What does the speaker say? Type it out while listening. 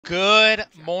Good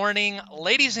morning,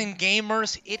 ladies and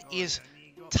gamers. It is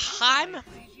time.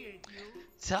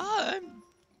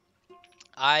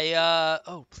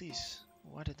 Oh, please.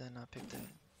 Why did I not pick that?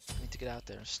 I need to get out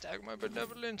there. Stag my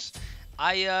benevolence.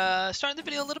 I started the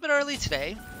video a little bit early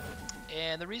today,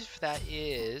 and the reason for that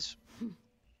is,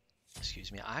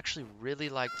 excuse me, I actually really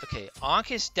liked. Okay, Ankh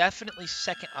is definitely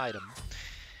second item.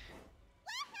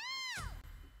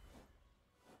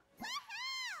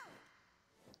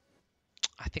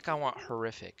 I think I want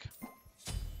horrific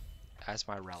as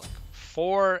my relic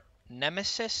for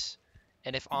Nemesis,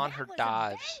 and if on her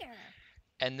dives.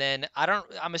 And then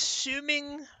I'm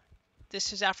assuming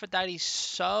this is Aphrodite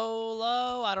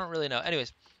solo. I don't really know.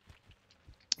 Anyways,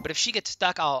 but if she gets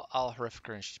stuck, I'll horrific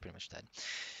her and she's pretty much dead.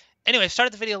 Anyway, I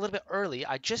started the video a little bit early.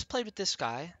 I just played with this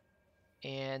guy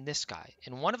and this guy.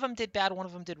 And one of them did bad, one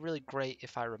of them did really great,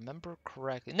 if I remember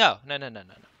correctly. No.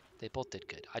 They both did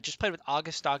good. I just played with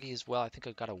August Doggy as well. I think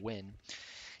I got a win.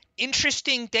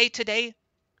 Interesting day today.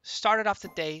 Started off the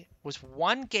day was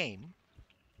one game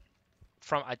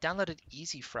from, I downloaded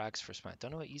Easy Frags for Smite.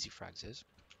 Don't know what Easy Frags is.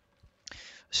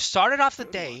 Started off the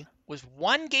day with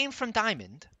one game from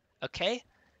Diamond, okay?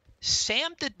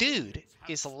 Sam the Dude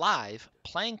is live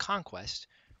playing Conquest,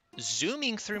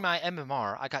 zooming through my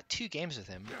MMR. I got 2 games with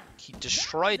him. He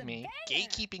destroyed me,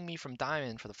 gatekeeping me from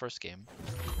Diamond for the first game.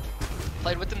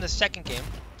 Played with him the second game,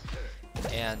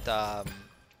 and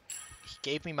he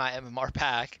gave me my MMR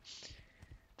back.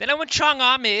 Then I went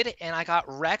Chong mid, and I got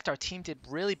wrecked. Our team did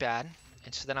really bad.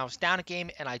 And so then I was down a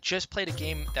game, and I just played a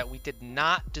game that we did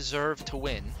not deserve to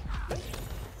win.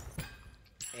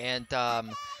 And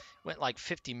went like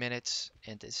 50 minutes.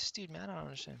 And this dude, man, I don't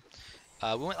understand.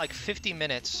 We went like 50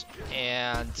 minutes,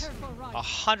 and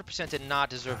 100% did not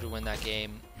deserve to win that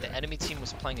game. The enemy team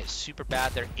was playing it super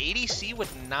bad. Their ADC would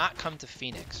not come to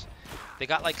Phoenix. They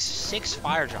got like 6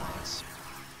 Fire Giants.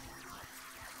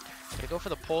 Gonna go for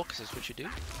the pull, because that's what you do.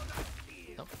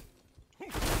 Nope.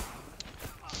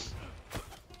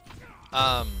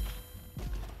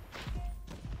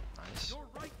 Nice.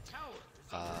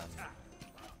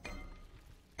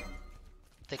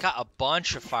 They got a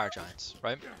bunch of Fire Giants,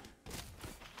 right?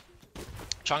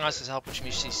 Chong has his help, which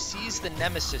means she sees the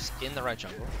Nemesis in the right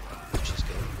jungle, which is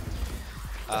good.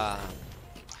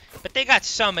 But they got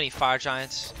so many Fire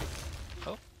Giants.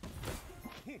 Oh.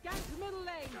 He's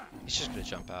just gonna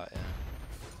jump out, yeah.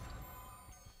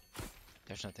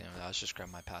 There's nothing over there. Let's just grab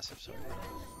my passive, sorry.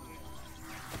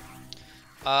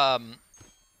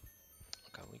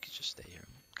 Okay, we could just stay here.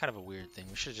 Kind of a weird thing.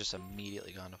 We should have just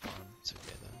immediately gone to farm. It's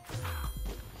okay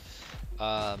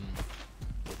though.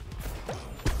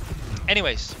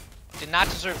 Anyways, did not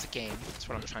deserve the game. That's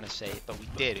what I'm trying to say. But we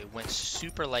did. It went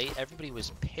super late. Everybody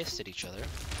was pissed at each other.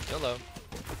 YOLO.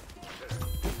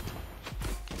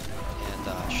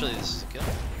 And surely this is a kill.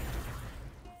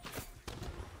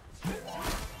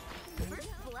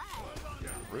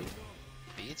 Root.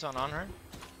 Beads on her.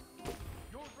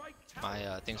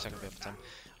 My thing's not gonna be up in time.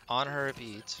 On her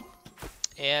beads.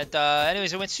 And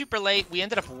anyways, it went super late. We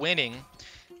ended up winning.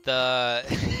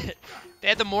 They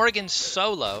had the Morgan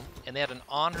solo, and they had an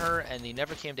on her, and he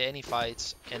never came to any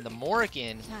fights. And the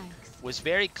Morgan was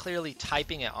very clearly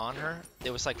typing it on her.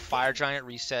 There was like Fire Giant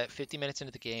reset 50 minutes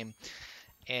into the game,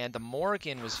 and the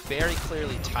Morgan was very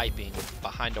clearly typing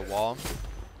behind a wall.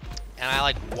 And I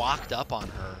like walked up on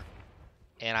her,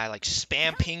 and I like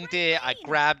spam pinged it. I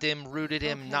grabbed him, rooted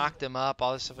him, knocked him up,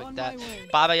 all this stuff like that.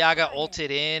 Baba Yaga ulted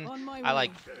in. I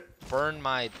like burned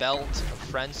my belt of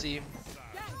frenzy.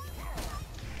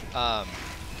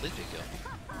 Please be good.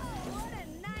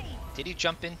 Did he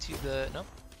jump into the... Nope.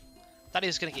 Thought he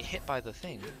was gonna get hit by the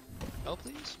thing. Oh,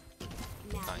 please.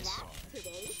 Nice.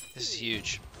 This is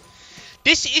huge.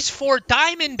 This is for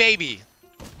Diamond, baby!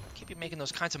 Can't be making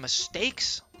those kinds of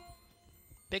mistakes.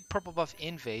 Big purple buff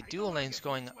invade. Dual lane's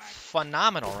going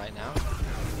phenomenal right now.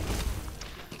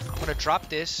 I'm gonna drop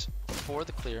this for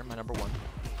the clear, my number 1.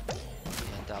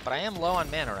 And but I am low on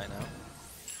mana right now.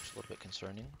 It's a little bit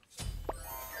concerning.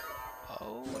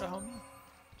 Oh, what a homie.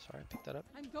 Sorry, I picked that up.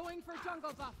 I'm going for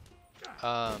jungle buff.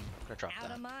 I'm gonna drop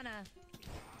that.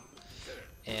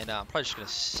 And I'm probably just gonna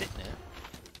sit in it.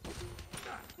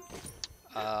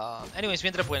 Anyways, we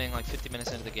ended up winning like 50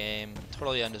 minutes into the game.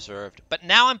 Totally undeserved. But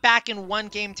now I'm back in 1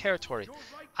 game territory.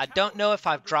 I don't know if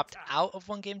I've dropped out of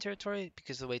 1 game territory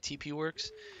because of the way TP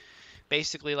works.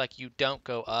 Basically, like, you don't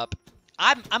go up.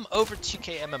 I'm over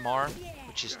 2k MMR,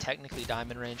 which is technically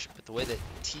diamond range, but the way that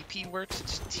TP works,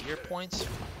 it's tier points,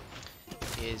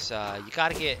 is you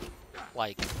gotta get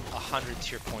like 100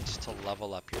 tier points to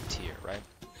level up your tier, right?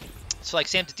 So like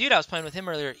Sam the Dude, I was playing with him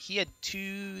earlier, he had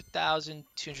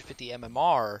 2,250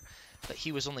 MMR, but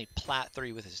he was only plat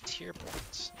 3 with his tier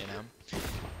points, you know?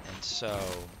 And so,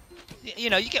 you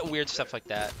know, you get weird stuff like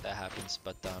that that happens,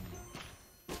 but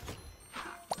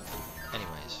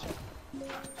anyways,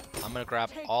 I'm gonna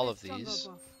grab all of these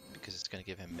because it's gonna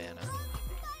give him mana.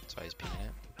 That's why he's pinging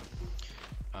it.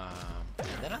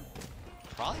 And then I'm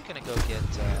probably gonna go get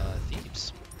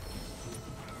Thebes.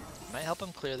 Might help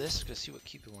him clear this. Gonna see what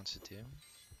Cupid wants to do.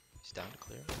 He's down to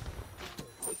clear.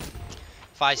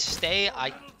 If I stay,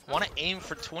 I want to aim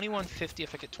for 2150.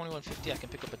 If I get 2150, I can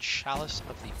pick up a Chalice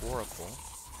of the Oracle.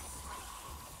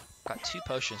 Got 2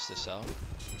 potions to sell.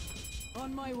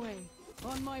 On my way.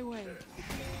 On my way.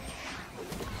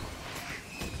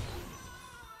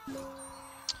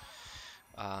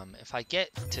 If I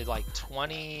get to like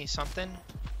 20 something,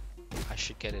 I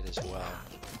should get it as well.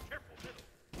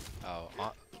 Oh,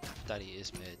 Aphrodite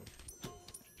is mid.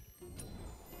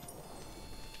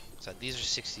 So these are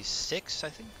 66, I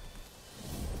think.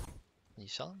 Can you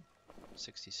sell them?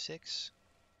 66.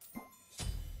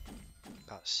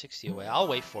 About 60 away. I'll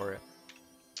wait for it.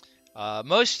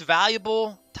 Most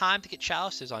valuable time to get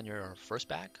Chalice is on your first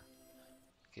back,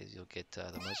 because you'll get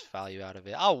the most value out of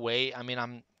it. I'll wait. I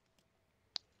mean,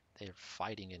 they're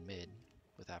fighting in mid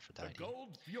with Aphrodite,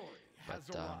 but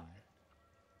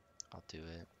I'll do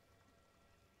it.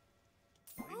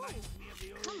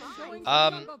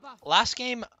 Last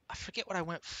game, I forget what I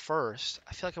went first.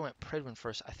 I feel like I went Pridwin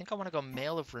first. I think I want to go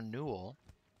Mail of Renewal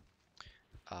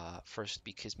first,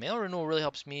 because Mail of Renewal really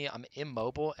helps me. I'm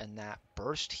immobile, and that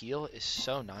burst heal is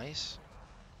so nice.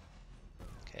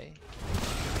 Okay.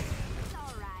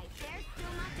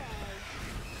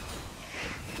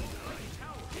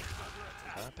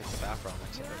 Pick the back row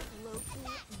next time.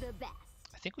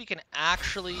 I think we can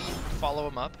actually follow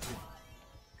him up.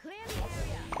 Okay.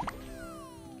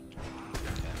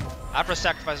 After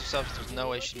sacrifice herself, there's no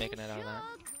way she's making it out of that.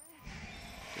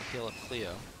 Go heal up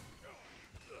Cleo.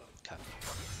 Okay.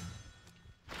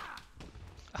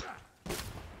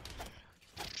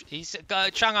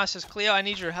 Chang'e says, Cleo, I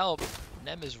need your help.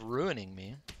 Nem is ruining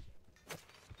me.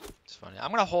 It's funny.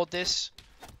 I'm gonna hold this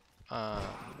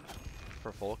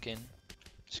for Vulcan.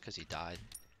 Just because he died.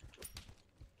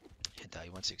 He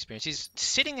wants to experience. He's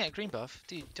sitting at green buff.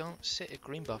 Dude, don't sit at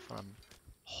green buff when I'm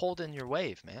holding your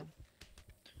wave, man.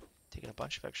 Taking a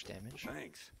bunch of extra damage.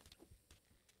 Thanks.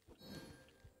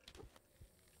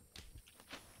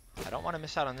 I don't want to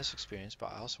miss out on this experience,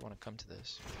 but I also want to come to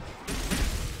this.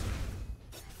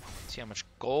 See how much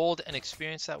gold and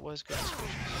experience that was? Good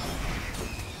experience.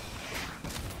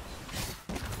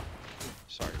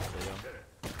 Sorry, Cleo.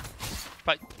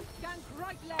 But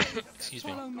excuse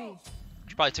me.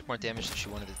 She probably took more damage than she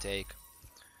wanted to take.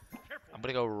 I'm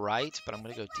gonna go right, but I'm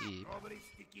gonna go deep.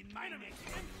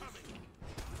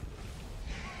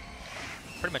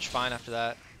 Pretty much fine after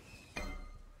that.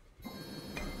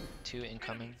 2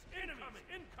 incoming.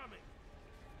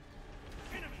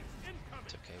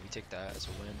 It's okay, we take that as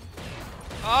a win.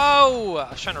 Oh!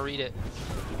 I was trying to read it.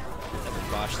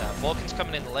 Never botched that. Vulcan's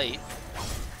coming in late.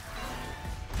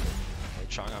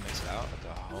 Chang'e makes it out like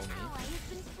a homie.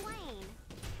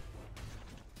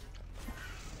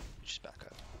 Just back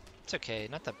up. It's okay,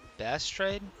 not the best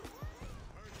trade,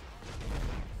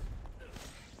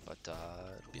 but it'll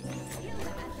be okay.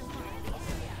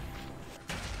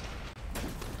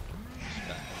 Just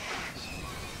back up.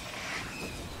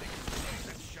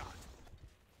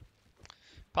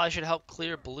 Probably should help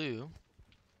clear blue.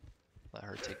 Let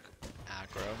her take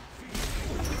aggro.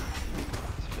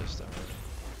 Supposed to hurt him.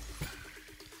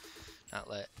 Not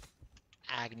let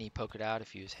Agni poke it out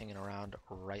if he was hanging around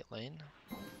right lane.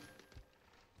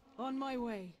 On my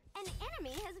way. An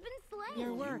enemy has been slain.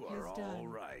 Your work You are is done. all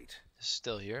right.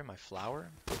 Still here, my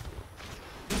flower.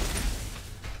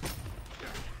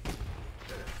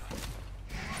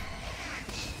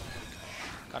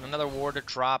 Got another ward to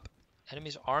drop.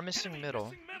 Enemies are missing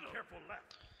middle.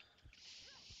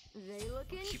 They look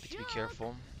in Keep it to be shock.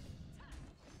 careful.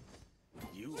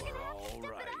 You are all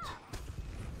right.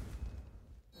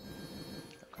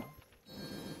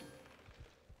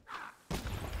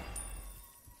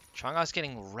 Chang'e's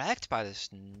getting wrecked by this.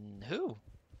 Who?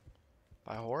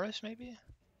 By Horus, maybe?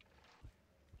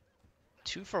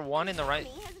 2 for 1 in the right.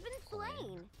 Enemy has been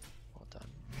slain. Well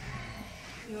done.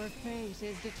 Your fate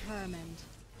is determined.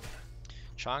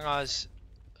 Chang'e's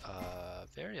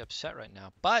very upset right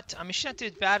now. But, I mean, she's not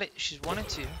doing bad. She's 1 and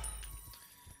 2.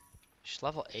 She's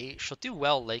level 8. She'll do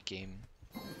well late game.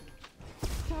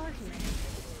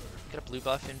 Get a blue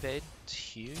buff invade. It's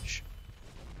huge.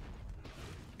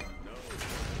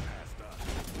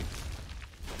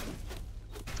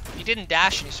 If he didn't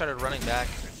dash and he started running back,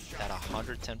 that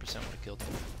 110% would have killed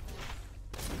him.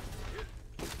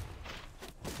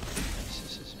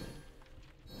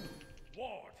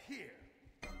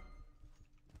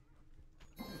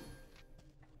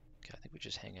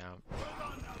 just hang out.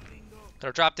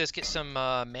 Gonna drop this, get some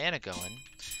mana going.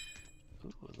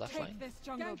 Ooh, left lane. Left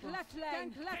lane.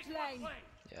 Left lane.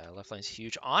 Yeah, left lane's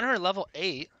huge. Honor level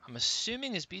 8. I'm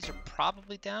assuming his beats are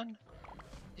probably down.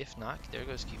 If not, there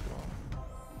goes keep it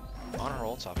on. Honor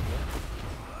ults off of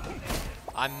it.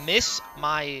 I miss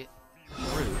my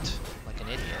root like an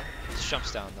idiot. This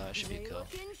jumps down though, should be a kill.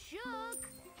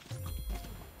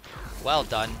 Well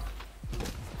done.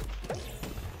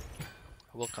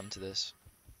 I will come to this.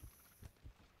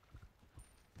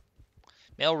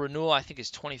 Mail renewal I think is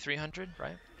 2300,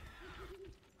 right?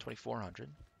 2400.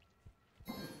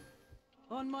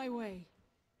 On my way.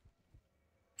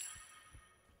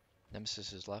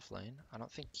 Nemesis is left lane. I don't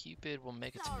think Cupid will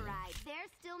make it to me. Alright,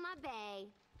 there's still my bay.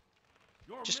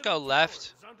 Just go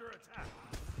left.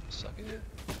 Suck it.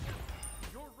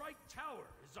 Your right tower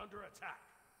is under attack.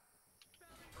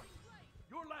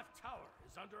 Your left tower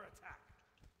is under attack.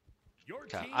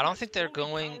 Okay, I don't think they're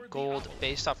going gold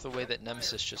based off the way that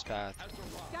Nemesis just pathed.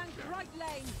 Gank right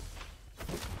lane.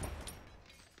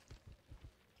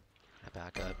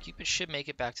 Back up. Cupid should make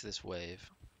it back to this wave.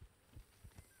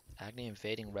 Agni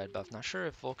invading red buff. Not sure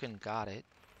if Vulcan got it.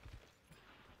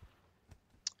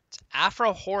 It's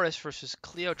Afro Horus versus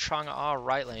Cleo Chang'e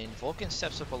right lane. Vulcan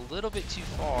steps up a little bit too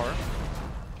far.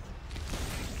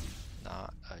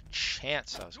 Not a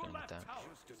chance I was going with that.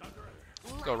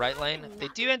 Go right lane. They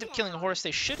do end up killing Horus.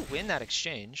 They should win that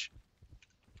exchange.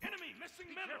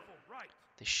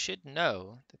 They should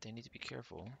know that they need to be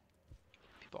careful.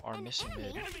 People are missing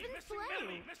mid.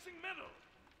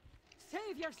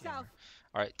 Save yourself.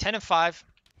 Alright, 10 and 5.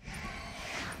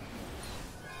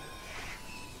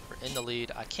 We're in the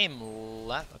lead. I came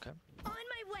left. Okay. On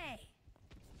my way.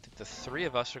 I think the 3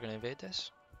 of us are going to invade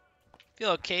this.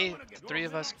 Feel okay. The 3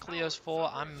 of us. Cleo's full.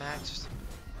 I'm maxed.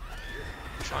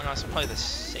 Chang'e's probably the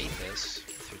safest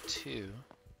through 2.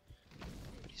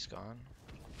 But he's gone.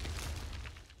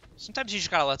 Sometimes you just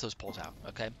gotta let those pulls out,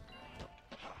 okay?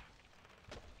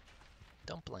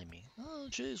 Don't blame me. Oh,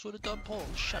 jeez, what a dumb pull.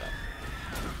 Shut up.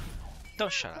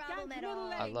 Don't shut up.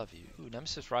 I love you. Ooh,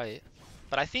 Nemesis right.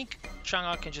 But I think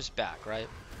Chang'e can just back, right?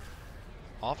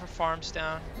 All of her farms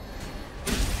down.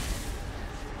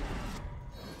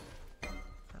 I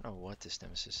don't know what this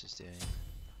Nemesis is doing.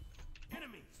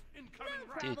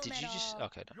 Dude, did you just...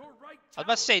 Okay, no. I was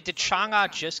about to say, did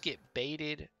Chang'e just get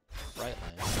baited right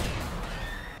lane?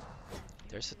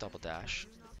 There's the double dash.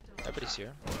 Everybody's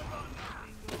here.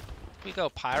 We go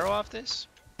pyro off this?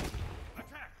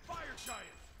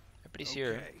 Everybody's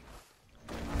here.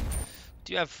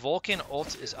 Do you have Vulcan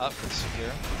ult is up for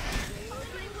secure?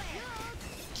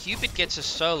 Cupid gets a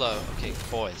solo. Okay,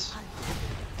 boys.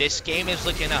 This game is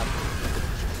looking up.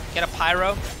 Get a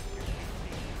pyro.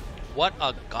 What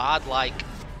a godlike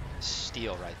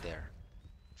steal right there.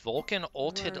 Vulcan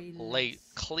ulted late.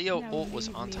 Cleo ult was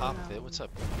on top of it. What's up?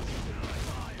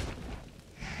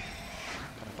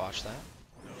 Gonna botch that.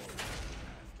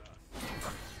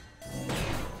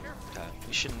 Okay,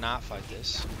 we should not fight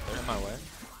this. They're in my way.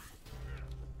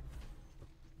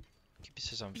 Cupid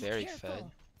says I'm very fed.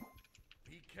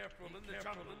 Be careful in the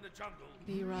jungle.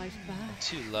 Be right back.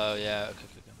 Too low, yeah. Okay,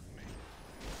 okay, okay.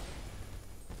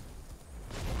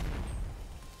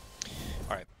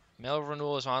 Alright, mail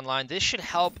renewal is online. This should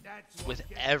help with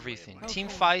everything. Okay. Team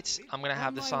fights, I'm going to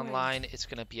have this online. It's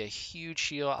going to be a huge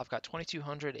heal. I've got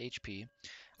 2200 HP.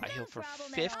 I heal for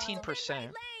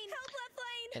 15%.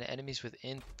 And enemies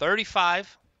within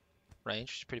 35 range,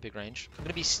 which is pretty big range. I'm going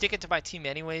to be sticking to my team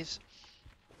anyways.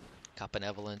 Got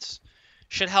Benevolence.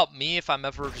 Should help me if I'm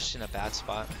ever just in a bad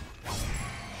spot.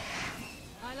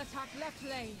 I'll attack left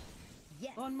lane.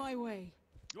 Yes. On my way.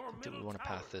 Do we want to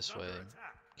path this way?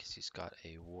 Because he's got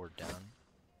a ward down.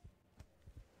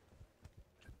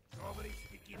 Okay,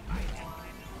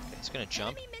 he's going to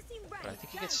jump. But I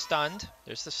think he gets stunned.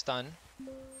 There's the stun.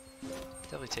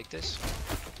 Definitely take this.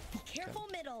 Careful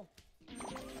middle.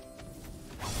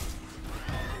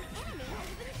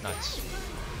 Nice.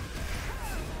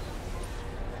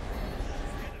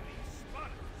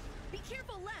 Be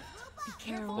careful left. Be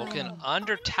careful. Vulcan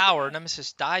under tower.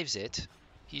 Nemesis dives it.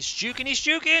 He's juking. He's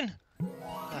juking.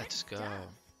 Let's go.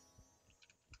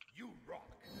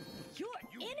 Your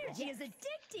energy is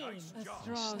addicting. A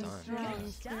strong, Stun. strong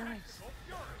spirit.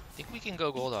 I think we can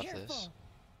go gold off this.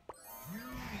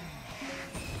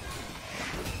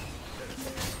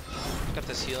 Pick up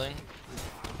this healing.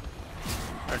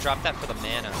 Or drop that for the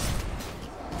mana.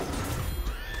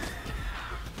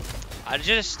 I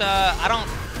don't...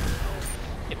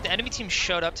 If the enemy team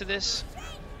showed up to this,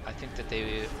 I think that they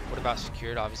would have about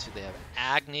secured. Obviously, they have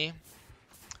Agni.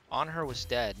 On her was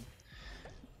dead.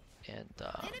 And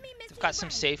Enemy they've missing got some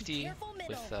right. safety Careful middle.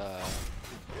 with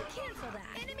Cancel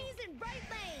that. Enemies in right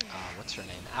lane. what's her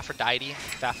name? Aphrodite.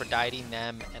 If Aphrodite,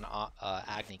 Nem, and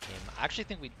Agni came. I actually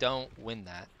think we don't win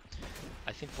that.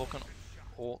 I think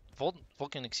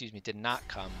Vulcan, excuse me, did not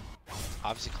come.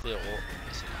 Obviously, Cleo ult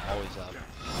is always up,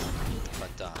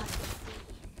 but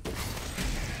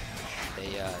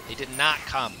they did not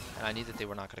come, and I knew that they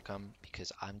were not going to come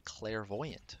because I'm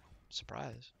clairvoyant.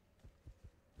 Surprise.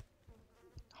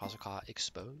 Hazuka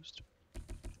exposed.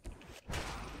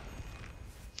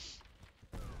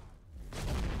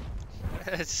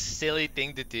 That's a silly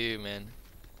thing to do, man.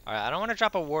 Alright, I don't want to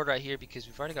drop a ward right here because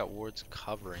we've already got wards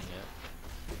covering it.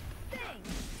 Thanks.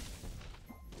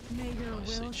 May your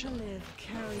Mostly will to chilling. live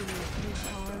carry you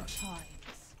through hard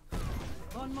times.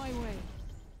 On my way.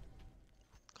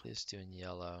 Cleo's doing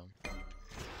yellow.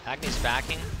 Agni's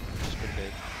backing, which is pretty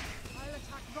big. I'll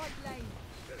attack right lane.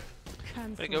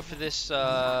 I'm gonna go for this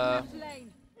Left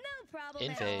lane. No problem.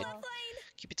 Invade. Left lane.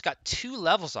 Cupid's got 2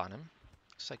 levels on him.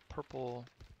 Looks like purple.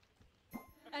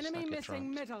 Enemy not get missing drunk.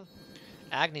 middle.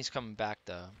 Agni's coming back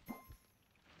though.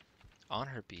 On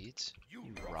her beads. You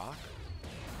rock.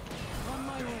 On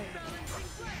my way.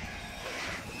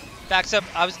 Backs up.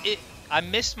 I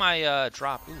missed my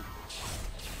drop. Ooh.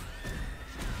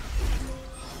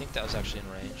 I think that was actually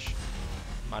in range.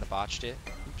 Might have botched it.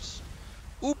 Oops.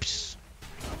 Oops.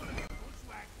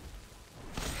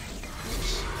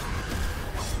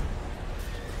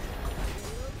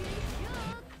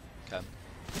 Okay.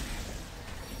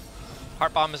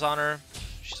 Heart bomb is on her.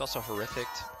 She's also horrific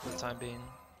for the time being.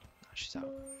 No, she's out.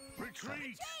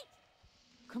 Retreat!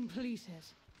 Completed.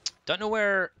 Don't know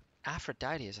where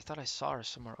Aphrodite is. I thought I saw her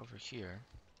somewhere over here.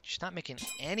 She's not making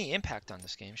any impact on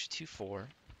this game. She's 2-4.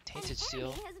 Tainted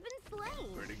Steel,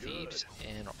 Pretty good. Thebes,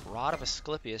 and Rod of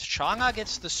Asclepius. Chang'e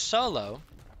gets the solo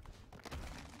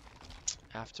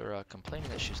after complaining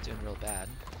that she was doing real bad.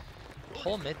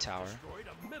 Whole mid tower. Destroyed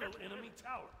a middle enemy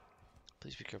tower.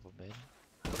 Please be careful, mid.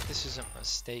 This isn't a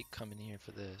mistake coming here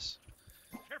for this.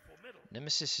 Careful middle.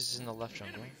 Nemesis is in the left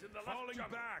jungle. Enemies in the left Falling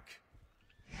jungle. back.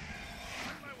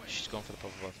 She's going for the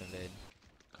purple buff invade.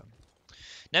 Okay.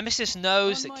 Nemesis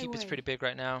knows On that my Cupid's way. pretty big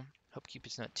right now. Hope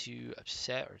Cupid's not too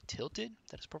upset or tilted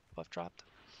that his purple buff dropped.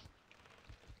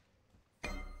 I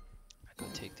go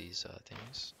take these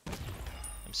things.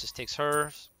 Nemesis takes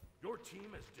hers. Your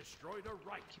team has destroyed a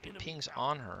right Cupid enemy pings tower.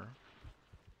 on her.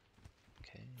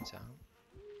 Okay, he's out.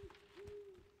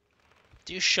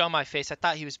 Do you show my face? I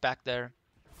thought he was back there.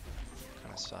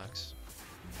 Kinda sucks.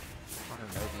 On her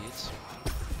no beads.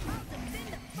 Defend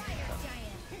the fire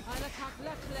giant. I'll attack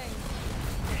left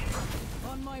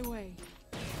lane. On my way.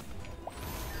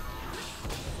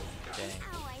 Dang.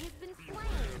 Ally has been slain.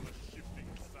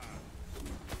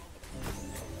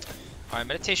 Alright,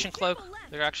 Meditation Cloak.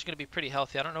 They're actually going to be pretty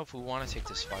healthy. I don't know if we want to take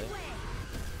this fight.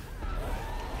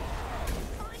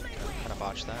 Kind of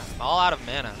botch that. I'm all out of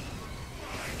mana.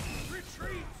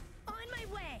 Retreat! On my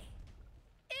way.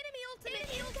 Enemy ultimate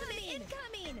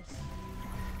incoming.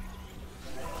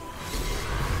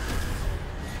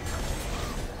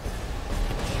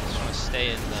 Just want to stay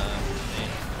in the main.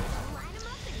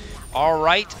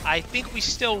 Alright, I think we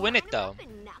still win it though.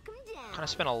 Kind of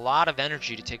spent a lot of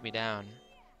energy to take me down.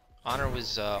 Honor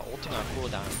was ulting on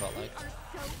cooldown, it felt like.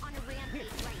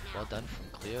 Well done from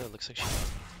Cleo. It looks like she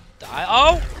died.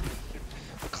 Oh!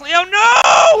 Cleo,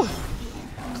 no!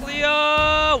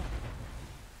 Cleo!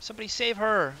 Somebody save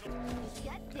her.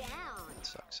 That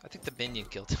sucks. I think the minion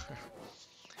killed her.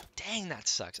 Dang, that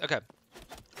sucks. Okay.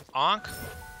 Ankh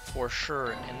for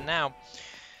sure. And now,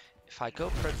 if I go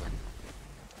Pridler,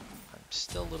 I'm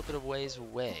still a little bit of ways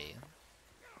away.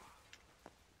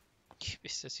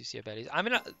 Says you see a baddies. I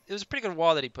mean, it was a pretty good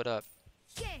wall that he put up.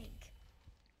 Gank.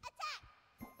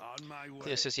 On my way.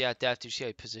 Cleo says, yeah, Daph, did you see how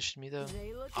he positioned me, though?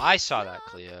 I saw that,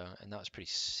 Cleo, and that was pretty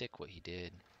sick what he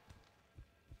did.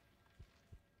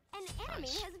 An enemy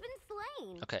Nice. has been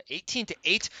slain. Okay,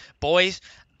 18-8. Boys,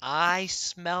 I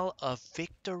smell a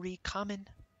victory coming.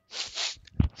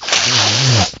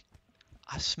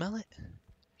 I smell it.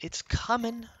 It's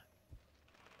coming.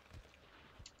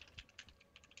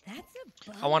 That's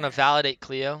a bummer. I want to validate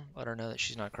Cleo, let her know that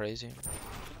she's not crazy.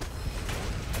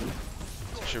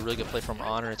 It's actually a really good play from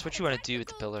Honor. It's what you want to do with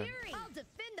the pillar. I'll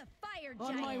defend the fire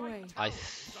On my giant. way. Is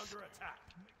under attack.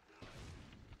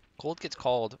 Gold gets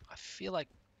called. I feel like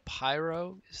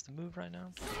Pyro is the move right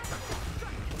now.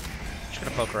 Just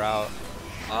gonna poke her out.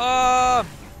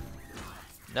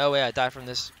 No way I die from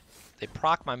this. They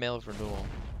proc my Mail of Renewal,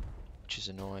 which is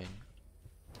annoying.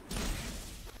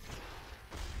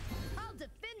 I'll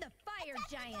defend the fire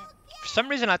giant. For some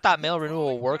reason I thought Male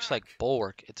Renewal works like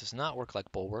Bulwark. It does not work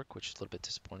like Bulwark, which is a little bit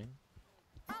disappointing.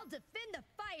 I'll defend the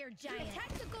fire giant. Attack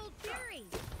the gold fury.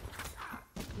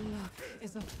 Luck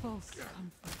is a false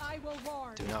comfort. I will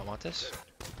warn. Do we not want this?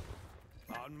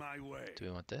 On my way. Do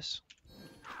we want this?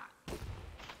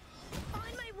 On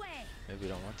my way. Maybe we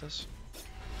don't want this.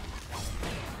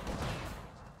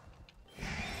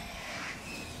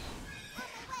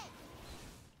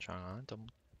 Trying to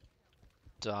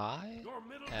die. Your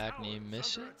middle Agni tower is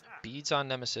miss it. under attack. Beads on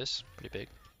Nemesis. Pretty big.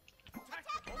 Attack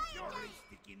the gold fury.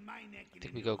 I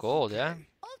think we go gold, yeah?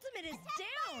 Ultimate is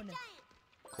down.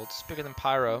 Gold is bigger than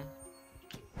Pyro.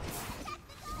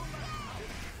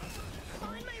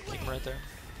 On my Keep way. him right there.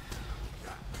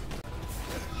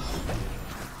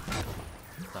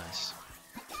 Nice.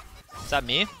 Is that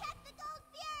me?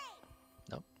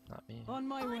 Nope, not me. On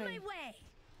my On way. my way.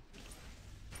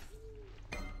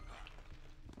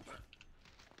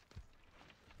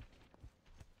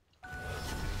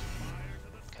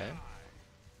 Okay.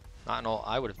 Not an all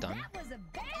I would have done. That was a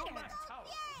banger. That tower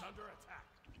is under attack.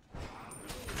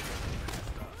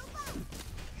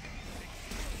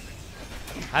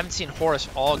 I haven't seen Horus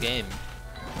all game.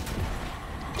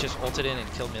 Just ulted in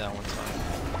and killed me that one time.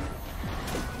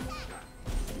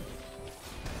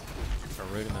 Or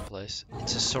root him in place.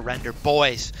 It's a surrender,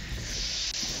 boys.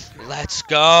 Let's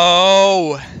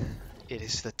go. It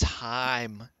is the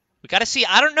time. We gotta see.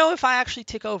 I don't know if I actually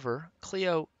take over.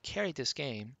 Cleo carried this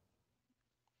game.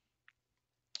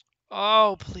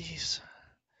 Oh, please.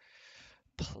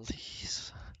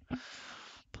 Please. Please,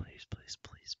 please, please,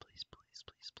 please, please, please,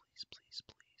 please, please,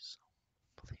 please.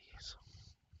 Please.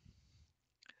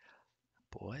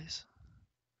 Boys,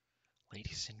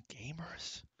 ladies and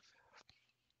gamers.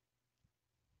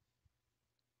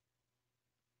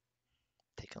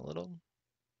 Taking a little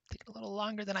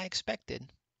longer than I expected,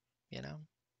 you know.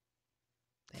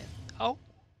 And, oh.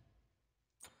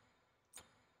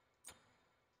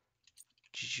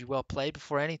 GG well played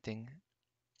before anything.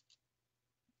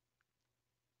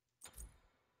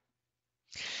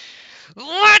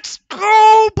 Let's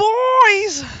go,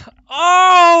 boys!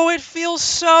 Oh, it feels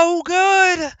so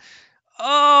good.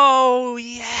 Oh,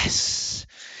 yes.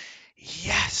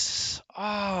 Yes.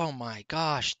 Oh, my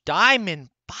gosh. Diamond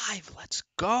 5. Let's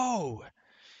go.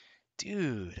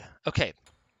 Dude. Okay.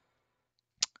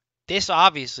 This,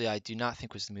 obviously, I do not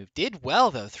think was the move. Did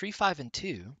well, though. 3, 5, and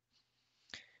 2.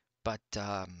 But,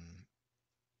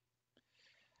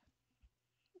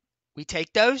 we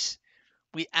take those.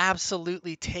 We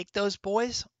absolutely take those,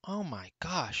 boys. Oh, my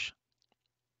gosh.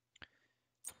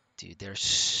 Dude, they're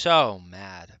so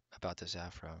mad about this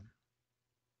Afro.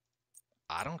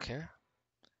 I don't care.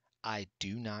 I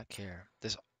do not care.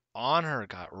 This Honor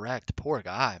got wrecked. Poor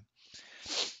guy.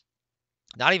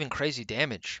 Not even crazy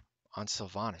damage on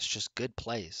Sylvanus. Just good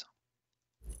plays.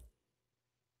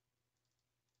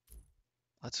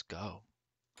 Let's go.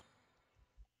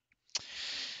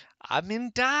 I'm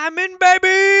in diamond,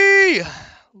 baby!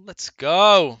 Let's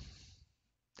go.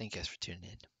 Thank you guys for tuning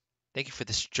in. Thank you for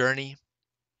this journey,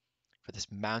 for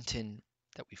this mountain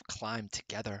that we've climbed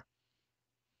together.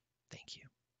 Thank you.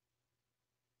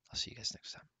 I'll see you guys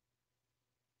next time.